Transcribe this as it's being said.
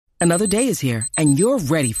Another day is here, and you're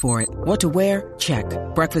ready for it. What to wear? Check.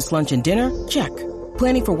 Breakfast, lunch, and dinner? Check.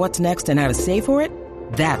 Planning for what's next and how to save for it?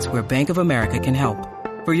 That's where Bank of America can help.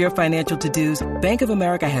 For your financial to-dos, Bank of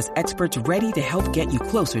America has experts ready to help get you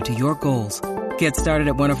closer to your goals. Get started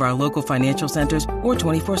at one of our local financial centers or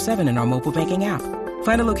 24/7 in our mobile banking app.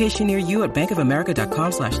 Find a location near you at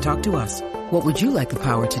bankofamerica.com/talktous. What would you like the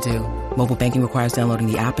power to do? Mobile banking requires downloading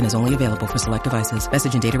the app and is only available for select devices.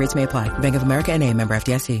 Message and data rates may apply. Bank of America N.A., member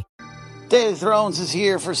FDIC. Day of Thrones is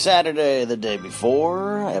here for Saturday, the day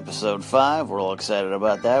before, episode 5. We're all excited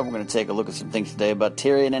about that. We're going to take a look at some things today about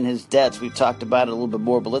Tyrion and his debts. We've talked about it a little bit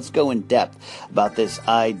more, but let's go in depth about this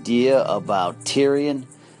idea about Tyrion,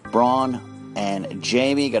 Bronn, and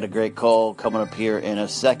Jaime. Got a great call coming up here in a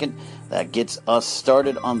second. That gets us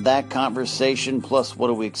started on that conversation. Plus, what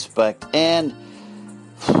do we expect? And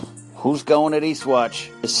who's going at Eastwatch?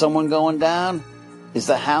 Is someone going down? Is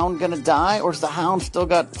the Hound going to die, or has the Hound still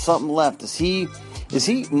got something left? Is he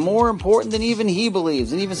more important than even he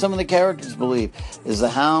believes, and even some of the characters believe? Is the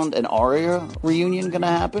Hound and Arya reunion going to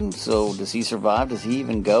happen? So does he survive? Does he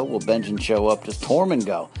even go? Will Benjen show up? Does Tormund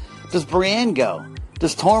go? Does Brienne go?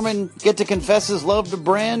 Does Tormund get to confess his love to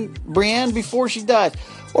Brienne before she dies?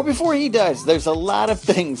 Or before he dies? There's a lot of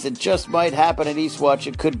things that just might happen at Eastwatch.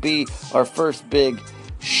 It could be our first big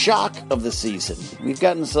shock of the season. We've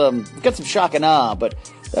got some shock and awe, but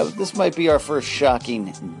this might be our first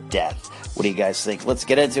shocking death. What do you guys think? Let's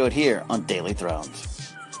get into it here on Daily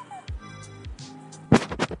Thrones.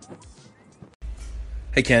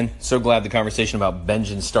 Hey Ken, so glad the conversation about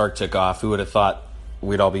Benjen Stark took off. Who would have thought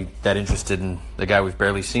we'd all be that interested in the guy we've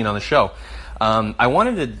barely seen on the show? I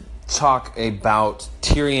wanted to talk about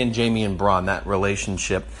Tyrion, Jaime, and Bronn, that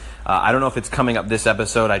relationship. I don't know if it's coming up this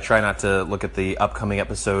episode. I try not to look at the upcoming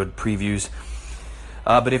episode previews.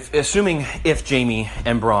 But assuming Jaime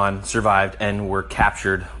and Bronn survived and were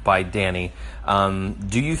captured by Dany,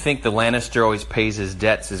 do you think the Lannister always pays his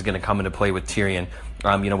debts is going to come into play with Tyrion?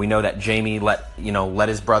 We know that Jaime let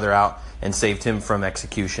his brother out and saved him from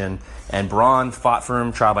execution, and Bronn fought for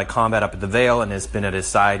him, trial by combat up at the Vale, and has been at his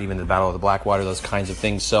side even in the Battle of the Blackwater, those kinds of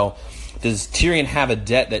things. So does Tyrion have a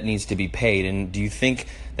debt that needs to be paid, and do you think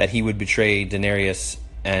that he would betray Daenerys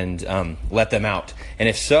and let them out? And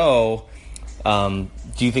if so, do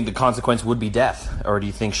you think the consequence would be death, or do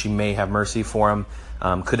you think she may have mercy for him?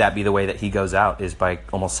 Could that be the way that he goes out, is by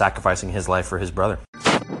almost sacrificing his life for his brother?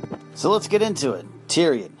 So let's get into it.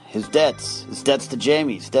 Tyrion, his debts to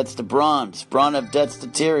Jaime, his debts to Bronn. Does Bronn have debts to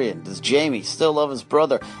Tyrion? Does Jaime still love his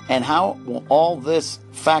brother? And how will all this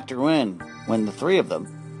factor in when the three of them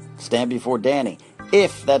stand before Dany,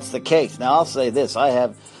 if that's the case? Now, I'll say this. I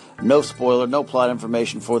have no spoiler, no plot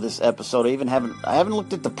information for this episode. I haven't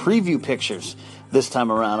looked at the preview pictures this time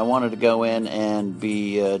around. I wanted to go in and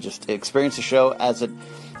be just experience the show as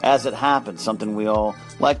it happens, something we all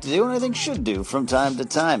like to do and I think should do from time to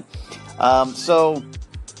time.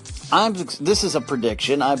 This is a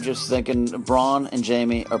prediction. I'm just thinking Bronn and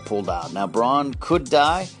Jaime are pulled out. Now, Bronn could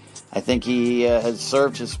die. I think he has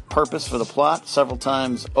served his purpose for the plot several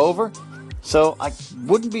times over. So I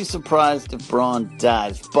wouldn't be surprised if Bronn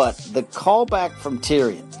dies. But the callback from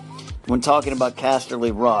Tyrion, when talking about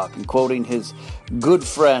Casterly Rock and quoting his good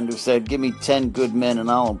friend who said, "Give me 10 good men and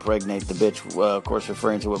I'll impregnate the bitch," of course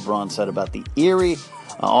referring to what Bronn said about the Eyrie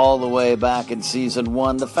all the way back in Season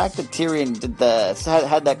 1. The fact that Tyrion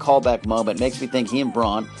had that callback moment makes me think he and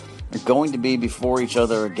Bronn are going to be before each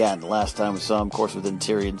other again. The last time we saw him, of course, within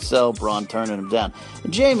Tyrion's cell, Bronn turning him down.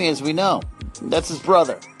 And Jaime, as we know, that's his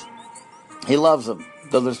brother. He loves him,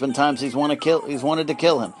 though there's been times he's wanted to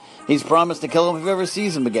kill him. He's promised to kill him if he ever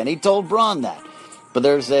sees him again. He told Bronn that. But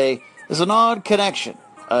there's an odd connection.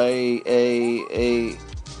 Jaime,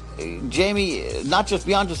 not just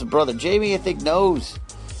beyond just a brother. Jaime, I think, knows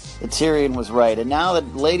that Tyrion was right. And now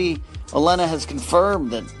that Lady Olenna has confirmed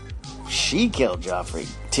that she killed Joffrey,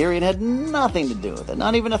 Tyrion had nothing to do with it.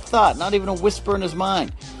 Not even a thought, not even a whisper in his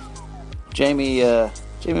mind. Jaime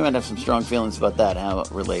might have some strong feelings about that, how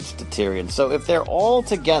it relates to Tyrion. So if they're all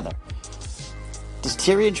together, does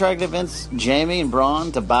Tyrion try to convince Jaime and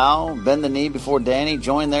Bronn to bow, bend the knee before Dany,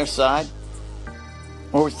 join their side?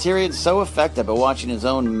 Or was Tyrion so affected by watching his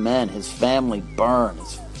own men, his family burn,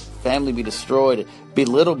 his family be destroyed,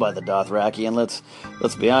 belittled by the Dothraki? And let's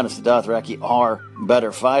be honest, the Dothraki are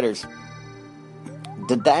better fighters.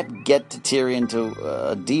 Did that get to Tyrion to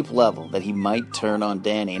a deep level that he might turn on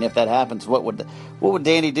Dany? And if that happens, what would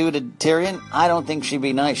Dany do to Tyrion? I don't think she'd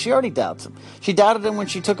be nice. She already doubts him. She doubted him when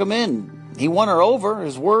she took him in. He won her over.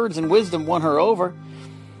 His words and wisdom won her over.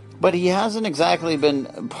 But he hasn't exactly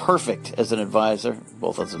been perfect as an advisor,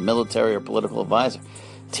 both as a military or political advisor.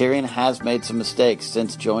 Tyrion has made some mistakes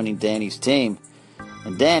since joining Dany's team.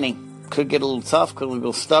 And Dany could get a little tough, could get a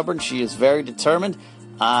little stubborn. She is very determined.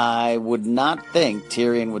 I would not think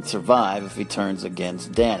Tyrion would survive if he turns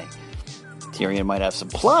against Dany. Tyrion might have some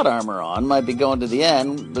plot armor on, might be going to the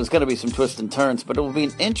end. There's going to be some twists and turns, but it will be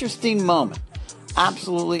an interesting moment.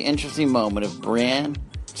 Absolutely interesting moment if Bronn,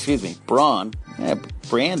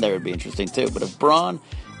 Bran there would be interesting too, but if Bronn,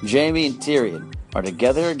 Jaime, and Tyrion are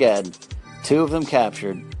together again, two of them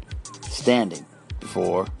captured, standing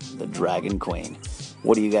before the Dragon Queen.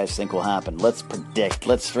 What do you guys think will happen? Let's predict.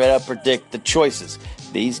 Let's straight up predict the choices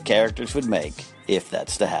these characters would make if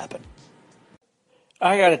that's to happen.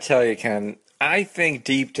 I gotta tell you, Ken, I think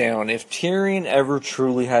deep down, if Tyrion ever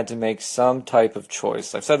truly had to make some type of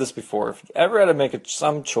choice, I've said this before, if he ever had to make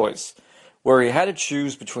some choice where he had to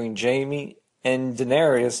choose between Jaime and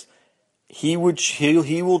Daenerys, he will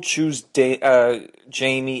choose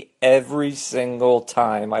Jaime every single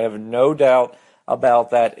time. I have no doubt about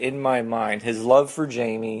that in my mind. His love for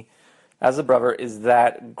Jaime as a brother is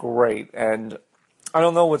that great, and I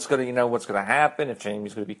don't know what's going to happen, if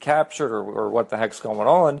Jaime's going to be captured or what the heck's going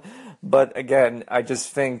on. But again, I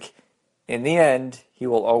just think in the end he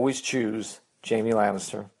will always choose Jaime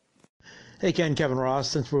Lannister. Hey Ken, Kevin Ross.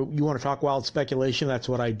 Since you want to talk wild speculation, that's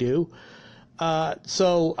what I do.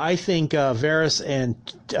 So I think Varys and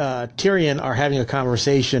Tyrion are having a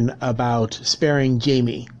conversation about sparing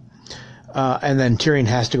Jaime. And then Tyrion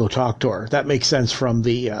has to go talk to her. That makes sense from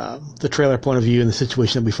the trailer point of view and the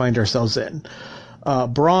situation that we find ourselves in.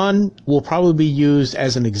 Bronn will probably be used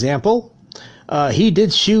as an example. He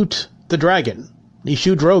did shoot the dragon. He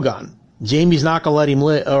shoot Drogon. Jaime's not going to let him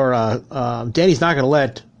live, or Dany's not going to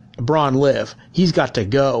let Bronn live. He's got to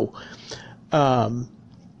go. Tyrion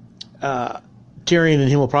and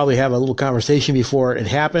him will probably have a little conversation before it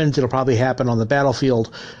happens. It'll probably happen on the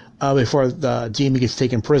battlefield before Jaime gets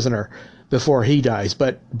taken prisoner, before he dies.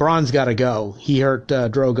 But Bronn's got to go. He hurt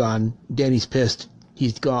Drogon. Dany's pissed.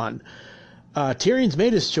 He's gone. Tyrion's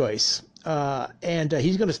made his choice, and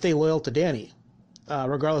he's going to stay loyal to Dany,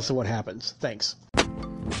 regardless of what happens. Thanks.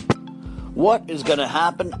 What is going to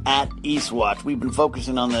happen at Eastwatch? We've been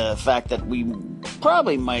focusing on the fact that we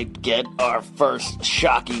probably might get our first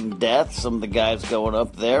shocking death. Some of the guys going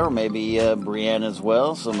up there, maybe Brienne as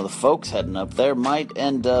well, some of the folks heading up there might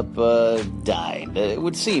end up dying. It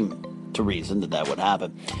would seem to reason that would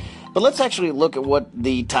happen. But let's actually look at what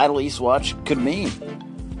the title Eastwatch could mean.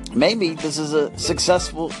 Maybe this is a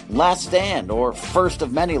successful last stand, or first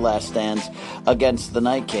of many last stands against the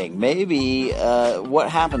Night King. Maybe what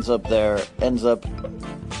happens up there ends up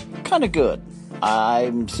kind of good.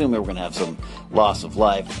 I'm assuming we're going to have some loss of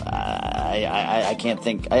life. I can't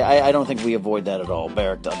think. I don't think we avoid that at all.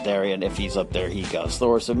 Beric Dondarrion, if he's up there, he goes.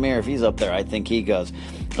 Thoros of Myr, if he's up there, I think he goes.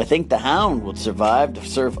 I think the Hound would survive to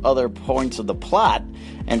serve other points of the plot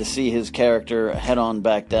and to see his character head on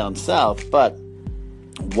back down south. But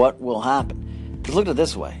what will happen? Because look at it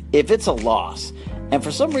this way. If it's a loss, and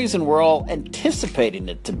for some reason we're all anticipating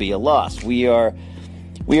it to be a loss, we are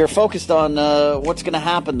focused on what's going to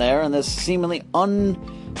happen there in this seemingly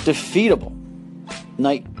undefeatable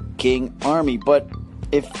Night King army. But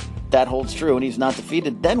if that holds true and he's not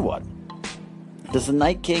defeated, then what? Does the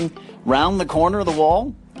Night King round the corner of the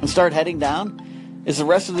wall and start heading down? Is the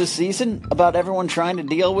rest of the season about everyone trying to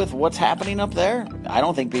deal with what's happening up there? I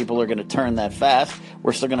don't think people are going to turn that fast.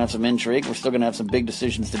 We're still going to have some intrigue. We're still going to have some big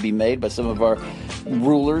decisions to be made by some of our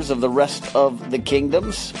rulers of the rest of the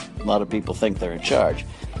kingdoms. A lot of people think they're in charge.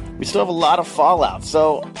 We still have a lot of fallout.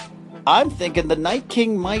 So I'm thinking the Night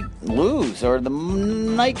King might lose, or the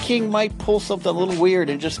Night King might pull something a little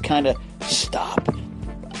weird and just kind of stop.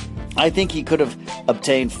 I think he could have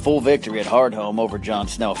obtained full victory at Hardhome over Jon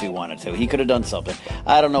Snow if he wanted to. He could have done something.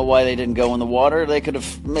 I don't know why they didn't go in the water. They could have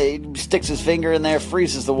sticks his finger in there,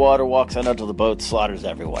 freezes the water, walks out onto the boat, slaughters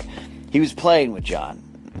everyone. He was playing with Jon,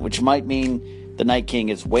 which might mean the Night King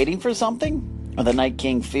is waiting for something, or the Night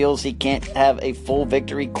King feels he can't have a full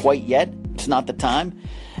victory quite yet. It's not the time.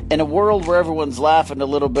 In a world where everyone's laughing a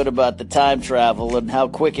little bit about the time travel and how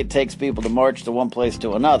quick it takes people to march to one place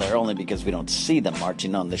to another, only because we don't see them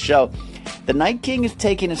marching on the show, the Night King is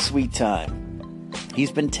taking his sweet time.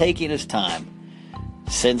 He's been taking his time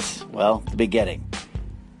since, well, the beginning.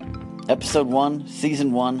 Episode 1,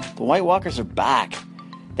 Season 1, the White Walkers are back.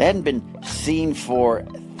 They hadn't been seen for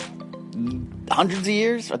hundreds of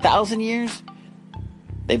years, 1,000 years.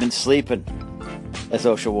 They've been sleeping, as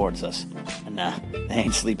Osha warns us. Nah, they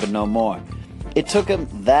ain't sleeping no more. It took him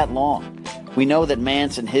that long. We know that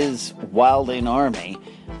Mance and his wildling army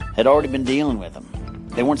had already been dealing with him.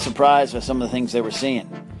 They weren't surprised by some of the things they were seeing.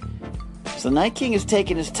 So the Night King is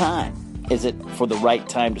taking his time. Is it for the right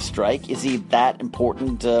time to strike? Is he that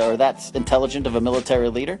important or that intelligent of a military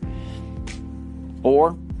leader?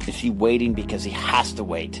 Or is he waiting because he has to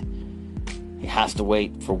wait? He has to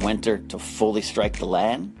wait for winter to fully strike the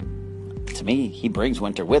land? To me, he brings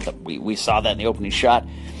winter with him. We saw that in the opening shot,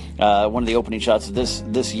 one of the opening shots of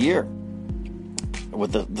this year,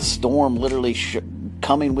 with the storm literally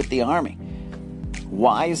coming with the army.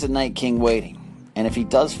 Why is the Night King waiting? And if he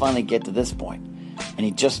does finally get to this point, and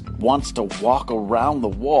he just wants to walk around the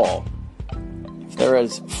wall, if they're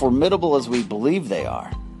as formidable as we believe they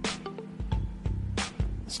are,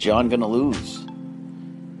 is Jon going to lose?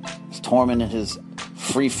 Is Tormund and his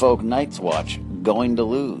Free Folk Night's Watch going to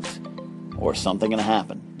lose? Or something going to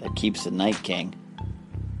happen that keeps the Night King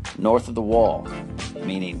north of the wall,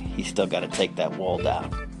 meaning he's still got to take that wall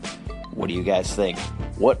down? What do you guys think?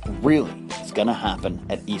 What really is going to happen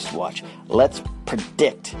at Eastwatch? Let's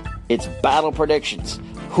predict. It's battle predictions.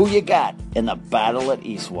 Who you got in the battle at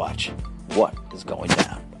Eastwatch? What is going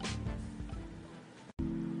down?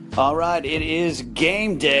 All right, it is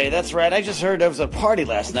game day. That's right. I just heard there was a party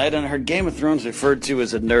last night, and I heard Game of Thrones referred to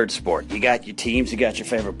as a nerd sport. You got your teams, you got your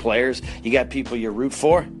favorite players, you got people you root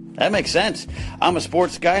for. That makes sense. I'm a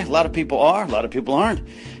sports guy. A lot of people are, a lot of people aren't.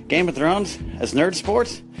 Game of Thrones as nerd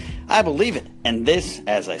sports? I believe it. And this,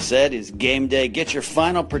 as I said, is game day. Get your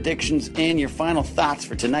final predictions in, your final thoughts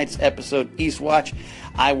for tonight's episode, Eastwatch.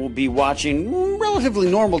 I will be watching relatively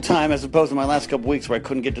normal time as opposed to my last couple weeks where I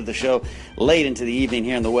couldn't get to the show late into the evening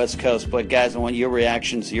here on the West Coast. But guys, I want your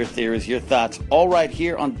reactions, your theories, your thoughts, all right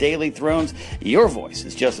here on Daily Thrones. Your voice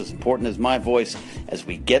is just as important as my voice as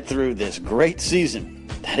we get through this great season.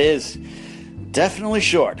 That is definitely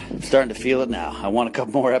short. I'm starting to feel it now. I want a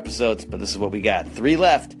couple more episodes, but this is what we got. 3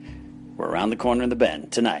 left. We're around the corner in the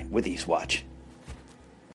bend tonight with Eastwatch.